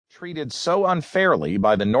treated so unfairly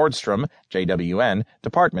by the Nordstrom, JWN,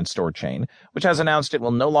 department store chain, which has announced it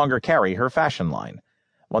will no longer carry her fashion line.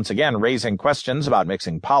 Once again, raising questions about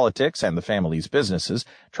mixing politics and the family's businesses,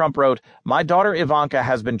 Trump wrote, "My daughter Ivanka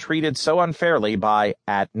has been treated so unfairly by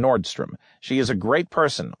 @Nordstrom. She is a great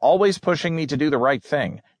person, always pushing me to do the right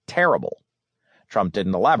thing. Terrible." Trump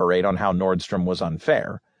didn't elaborate on how Nordstrom was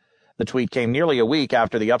unfair. The tweet came nearly a week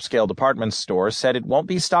after the upscale department store said it won't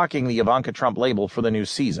be stocking the Ivanka Trump label for the new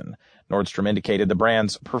season. Nordstrom indicated the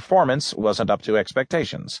brand's performance wasn't up to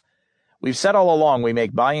expectations. "We've said all along we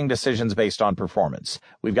make buying decisions based on performance.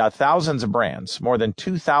 We've got thousands of brands, more than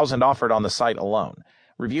 2,000 offered on the site alone.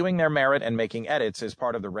 Reviewing their merit and making edits is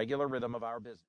part of the regular rhythm of our business."